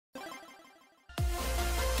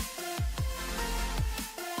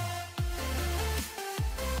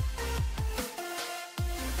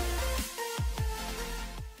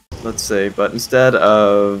let's see. But instead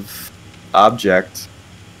of object,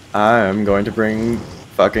 I'm going to bring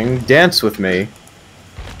fucking dance with me.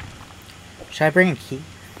 Should I bring a key?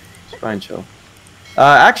 It's fine, chill.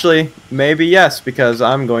 Actually, maybe yes, because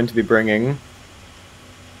I'm going to be bringing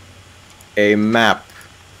a map.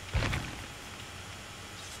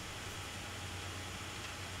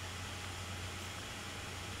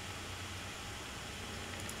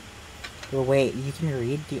 Well, wait, you can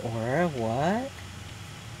read the aura? What?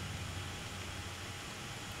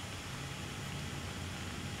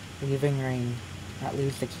 Leaving ring. Not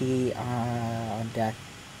lose the key on deck.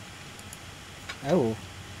 Oh,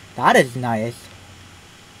 that is nice.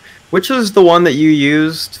 Which is the one that you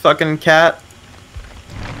used, fucking cat?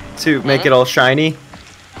 To make it all shiny?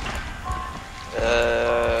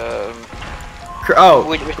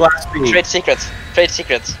 Oh, glass bead. Trade secrets. Trade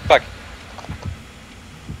secrets. Fuck.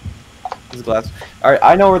 This is glass. Alright,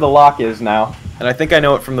 I know where the lock is now. And I think I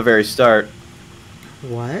know it from the very start.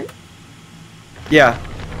 What? Yeah.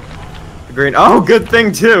 The green. Oh, good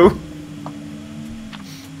thing, too!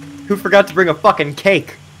 Who forgot to bring a fucking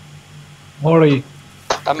cake? Mori.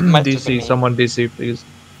 DC, DC, someone DC, please.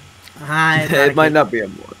 Hi. It might not be a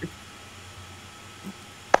Mori.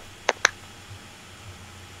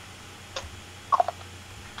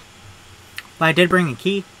 But I did bring a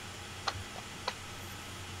key.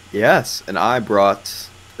 Yes, and I brought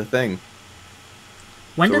the thing.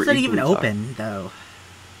 When So does we're it even equally open, though?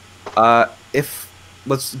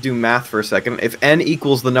 Let's do math for a second. If n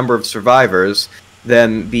equals the number of survivors,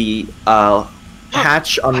 then the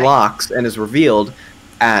hatch unlocks and is revealed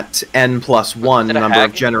at n+1 Is it a number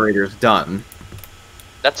of hag? generators done.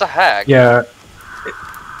 That's a hack. Yeah.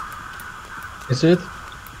 Is it?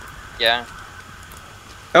 Yeah.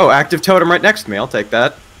 Oh, active totem right next to me. I'll take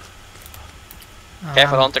that.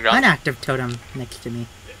 Careful on the ground. An active totem next to me.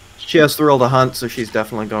 She has thrill to hunt, so she's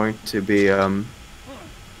definitely going to be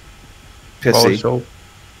pissy. Also.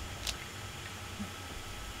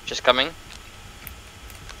 Just coming.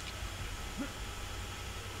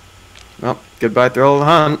 Well, goodbye thrill to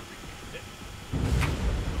hunt.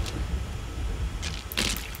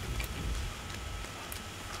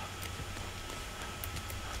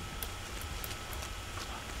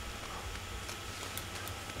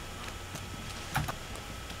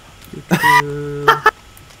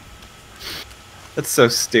 That's so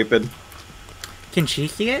stupid. Can she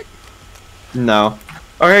see it? No.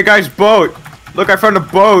 Okay, guys, boat! Look, I found a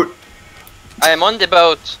boat! I am on the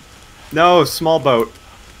boat. No, small boat.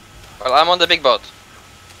 Well, I'm on the big boat.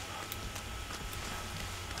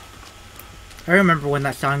 I remember when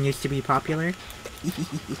that song used to be popular.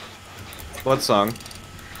 What song?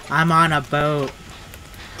 I'm on a boat.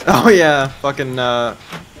 Oh yeah, fucking oh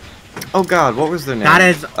god, what was their name? That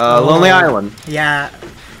is Lonely Island. Yeah.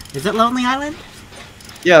 Is it Lonely Island?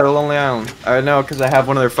 Yeah, the Lonely Island. I know, because I have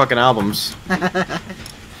one of their fucking albums.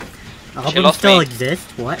 Albums lost still me. exist?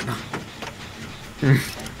 What?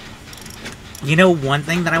 You know one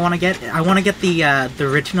thing that I want to get? I want to get the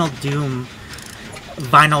original Doom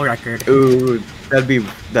vinyl record. Ooh, that'd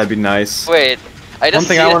be nice. Wait, I just One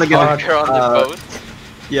thing see I a wanna get a- talker on the boat.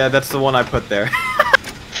 Yeah, that's the one I put there.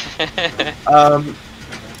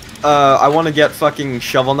 I want to get fucking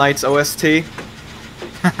Shovel Knight's OST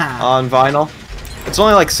on vinyl. It's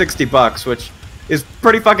only like $60, which is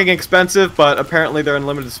pretty fucking expensive, but apparently they're in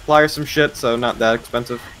limited supply or some shit, so not that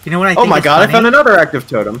expensive. You know what I think Oh my is god, funny? I found another active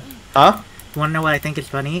totem. Huh? You want to know what I think is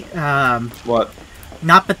funny? What?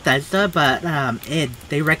 Not Bethesda, but id.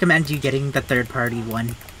 They recommend you getting the third-party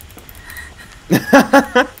one That's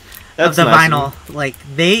of the nice. vinyl. Like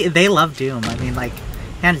they love Doom. I mean, like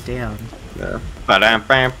hands down. Yeah.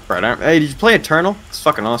 Hey, did you play Eternal? It's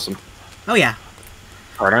fucking awesome. Oh yeah,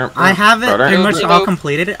 I have it pretty much Nope. all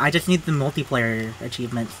completed. I just need the multiplayer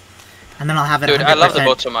achievements, and then I'll have it. Dude, I love the 100%.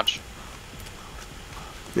 boat so much.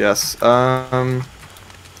 Yes.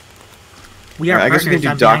 We are I guess we partners.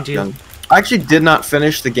 can I'm do behind Doc you. then. I actually did not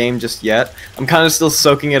finish the game just yet. I'm kind of still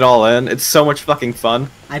soaking it all in. It's so much fucking fun.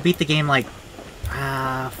 I beat the game like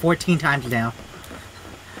 14 times now.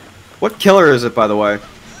 What killer is it, by the way?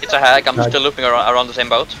 It's a hack. I'm Nice. still looping around the same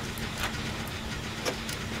boat.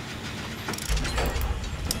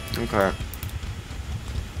 Okay.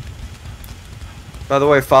 By the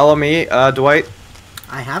way, follow me, Dwight.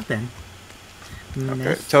 I have been. Okay,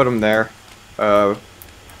 Miss. totem there.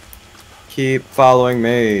 Keep following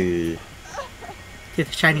me. See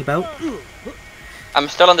the shiny boat? I'm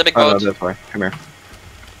still on the big Oh no, boat. this way. Come here.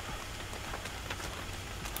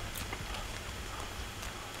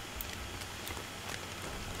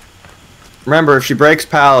 Remember, if she breaks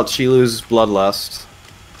pallets, she loses bloodlust.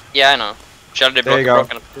 Yeah, I know. She already There you broke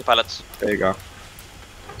go. broken 2 pallets. There you go.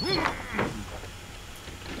 I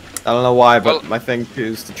don't know why, but Well, my thing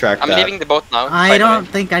is to track I'm that. leaving the boat now. I by the don't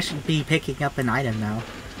way. think I should be picking up an item now.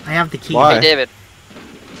 I have the key. Why? Hey David,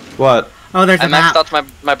 What? Oh, there's I a maxed map. out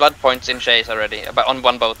my blood points in chase already, but on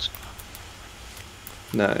one boat.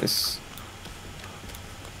 Nice.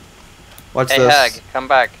 What's Hey this? Hag, come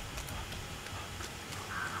back.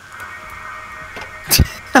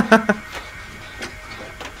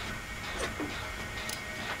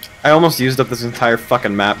 I almost used up this entire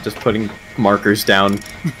fucking map just putting markers down.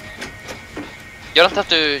 You don't have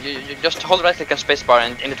to. You just hold right click and spacebar,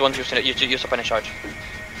 and it won't use up any charge.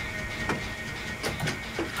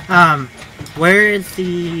 Where is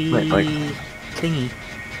the Wait. thingy?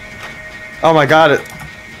 Oh my god, it.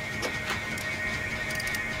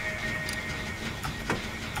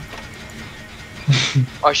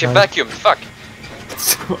 Oh, she vacuumed. Fuck.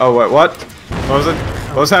 Oh wait, what? What was it?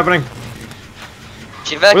 What was happening?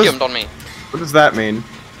 She vacuumed on me. What does that mean?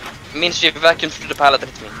 It means she vacuumed through the pallet that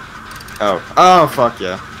hits me. Oh. Oh, fuck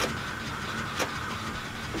yeah.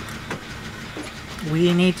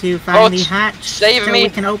 We need to find the Boats, hatch save so me. we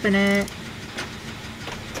can open it.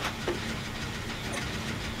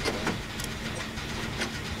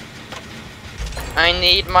 I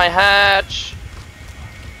need my hatch.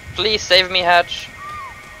 Please save me, hatch.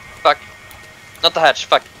 Fuck. Not the hatch.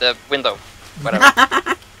 Fuck the window. Whatever.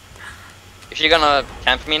 Is she gonna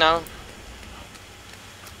camp me now?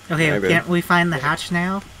 Okay, Maybe. can't we find the hatch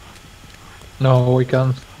now? No, we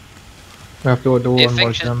can't. We have to do Do you one more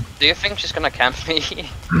think she's? jump. Do you think she's gonna camp me?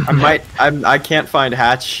 I might. I can't find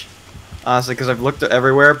hatch, honestly, because I've looked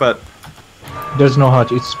everywhere. But There's no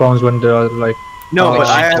hatch. It spawns when there are like. no, Oh, but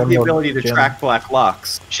I shit. have the One more ability to gem. track black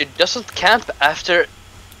locks. She doesn't camp after.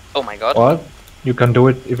 Oh my god. What? You can do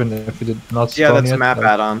it even if it did not spawn Yeah, that's yet. a map like-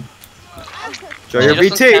 add-on. Show She your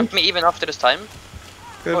doesn't VT. camp me even after this time.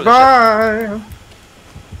 Goodbye.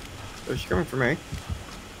 Is she coming for me?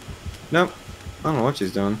 Nope. I don't know what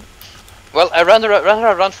she's doing. Well, I ran her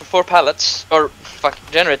around for 4 pallets or fuck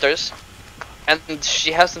generators, and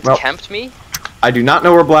she hasn't Well. camped me. I do not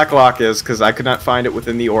know where black lock is because I could not find it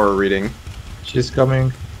within the aura reading. She's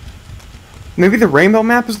coming. Maybe the rainbow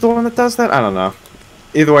map is the one that does that? I don't know.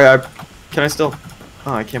 Either way, can I still...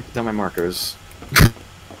 Oh, I can't put down my markers.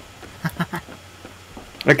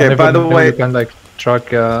 Okay, And by even the though way... you can like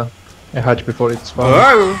track a hatch before it spawns.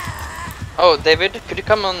 Oh! Oh, David, could you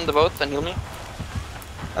come on the boat and heal me?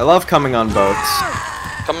 I love coming on boats.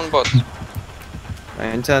 Come on boat. I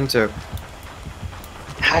intend to.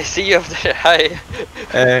 I see you up there. Hi.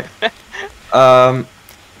 Hey.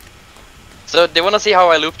 So, do you wanna see how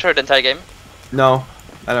I looped her the entire game? No.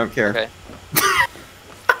 I don't care. Okay.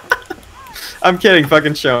 I'm kidding,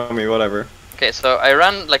 fucking show me, whatever. Okay, so I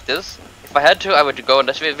ran like this. If I had to, I would go in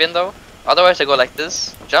this window. Otherwise, I go like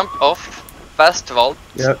this, jump off, fast vault,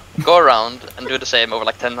 Yep. go around, and do the same over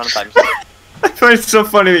like 10 times. I find it so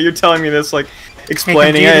funny that you're telling me this, like,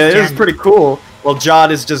 explaining, do hey, this, it is Jen. pretty cool. Well,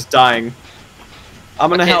 Jod is just dying.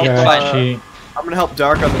 I'm gonna Okay, help. it's fine. she. I'm gonna help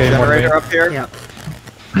Dark on the Okay, one generator way. up here. Yep.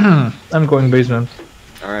 I'm going basement.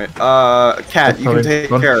 All right. Cat, you can Sorry, take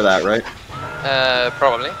go on. care of that, right?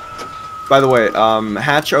 Probably. By the way,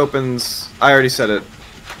 hatch opens. I already said it.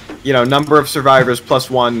 You know, number of survivors plus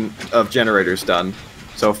 1 of generators done.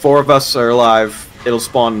 So 4 of us are alive. It'll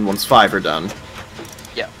spawn once 5 are done.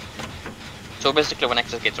 Yeah. So basically, when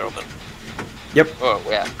access gates are open. Yep. Oh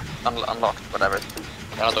yeah, unlocked, whatever.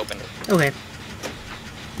 Cannot open it. Okay.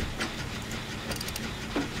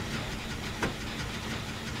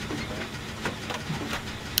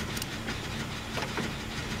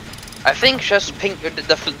 I think she has pink the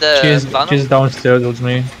flannel. She's downstairs with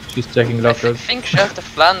me. She's checking I lockers. think she has the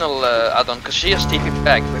flannel add-on because she has TP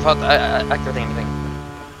back without activating anything.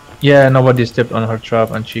 Yeah, nobody stepped on her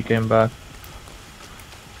trap and she came back.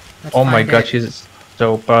 Let's Oh my find god, it. she's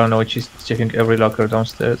so paranoid. She's checking every locker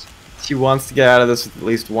downstairs. She wants to get out of this with at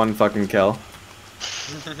least 1 fucking kill.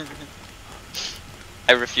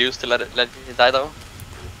 I refuse to let it die though.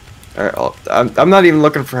 Alright, I'm not even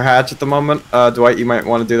looking for hatch at the moment. Dwight, you might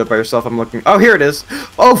want to do that by yourself. I'm looking. Oh, here it is.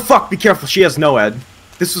 Oh, fuck, be careful. She has no ed.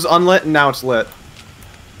 This was unlit and now it's lit.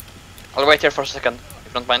 I'll wait here for a second, if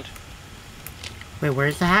you don't mind. Wait,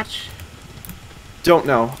 where's the hatch? Don't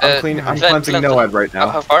know. I'm Glenn, cleansing Glenn, no ed right now.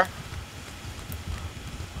 How far?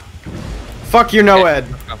 Fuck your no ed.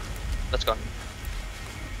 Go. Let's go.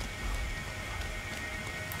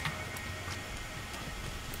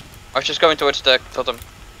 I was just going towards the totem.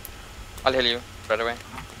 I'll heal you right away.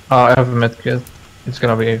 I have a medkit. It's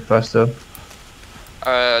gonna be faster.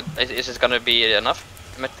 Is it gonna be enough?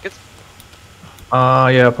 Medkit?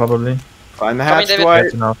 Yeah, probably. Find the Come in, hatch, David. Dwight.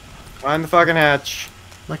 That's enough. Find the fucking hatch.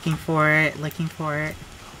 Looking for it, looking for it.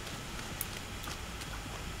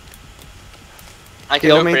 I can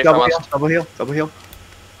Heal look me, pretty double fast. heal, double heal, double heal.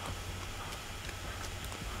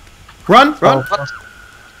 Run, run! What?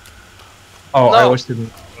 Oh, I No. was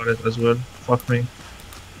didn't about it as well. Fuck me.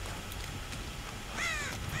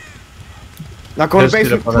 Now go to There's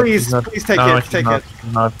still a basement, pallet. please, He's not- please take no, it, he's take not, it.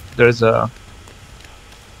 he's not. There's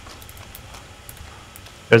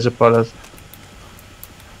a pallet.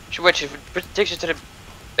 Wait, she takes you to the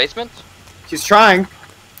basement? She's trying.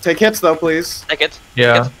 Take hits though, please. Take it.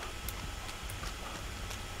 Yeah. Take it.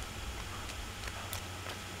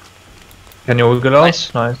 Can you wiggle out?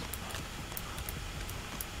 Nice. Nice.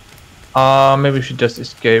 Maybe we should just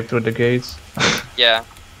escape through the gates. Yeah.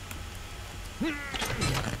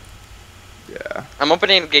 Yeah. I'm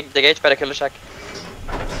opening the gate by the killer shack.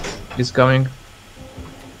 He's coming.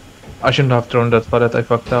 I shouldn't have thrown that pallet, I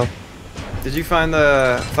fucked up. Did you find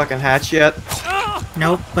the fucking hatch yet?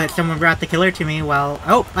 Nope, but someone brought the killer to me while...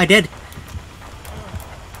 Oh, I did.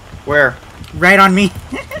 Where? Right on me.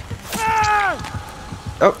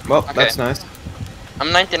 Oh, well, Okay. that's nice.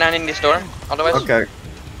 I'm 99 in this door, otherwise. Okay.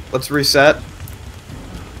 Let's reset.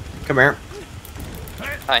 Come here.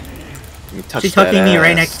 Hi. Let me touch She's that hooking me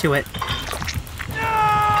right ass. next to it.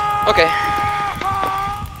 Okay.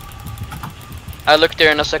 I'll look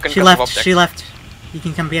there in a second. She 'cause of left, objects. she left. You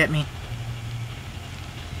can come get me.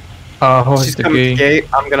 How is She's the coming to the gate? gate.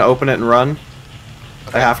 I'm gonna open it and run.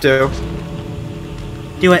 I have to.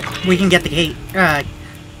 Do it. We can get the gate.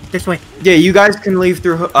 This way. Yeah, you guys can leave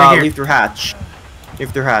through. Right here. Leave through hatch.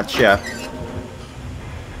 Leave through hatch. Yeah.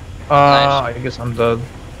 I guess I'm dead.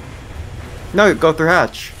 No, go through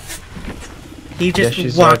hatch. He just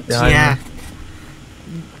she's right walked, behind yeah.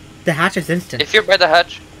 me. The hatch is instant. If you're by the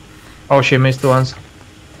hatch, Oh, she missed once.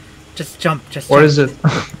 Just jump, just Where jump. is it?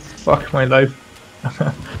 Fuck my life.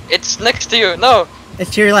 it's next to you. No,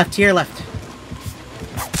 It's to your left, to your left.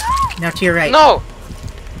 Now to your right. no.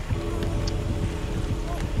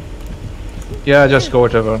 Yeah, just go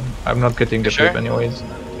whatever. I'm not getting the You sure? flip anyways.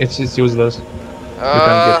 It's useless. You Uh,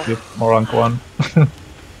 can get flip more rank 1.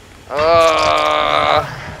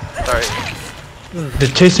 sorry.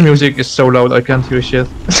 The chase music is so loud I can't hear shit.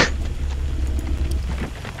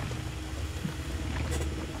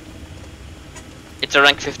 It's a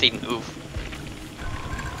rank 15. Oof.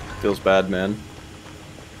 Feels bad, man.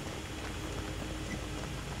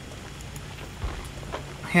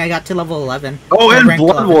 Hey, I got to level 11. Oh, Or and rank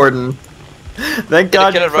Blood 11. Warden. Thank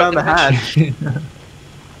God kill you it found the right in hatch.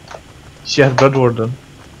 She had Blood Warden.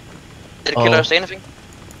 Did the killer Oh. say anything?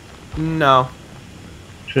 No.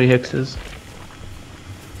 3 hexes.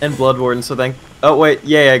 And Blood Warden. So thank. Oh wait,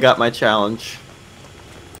 yay! I got my challenge.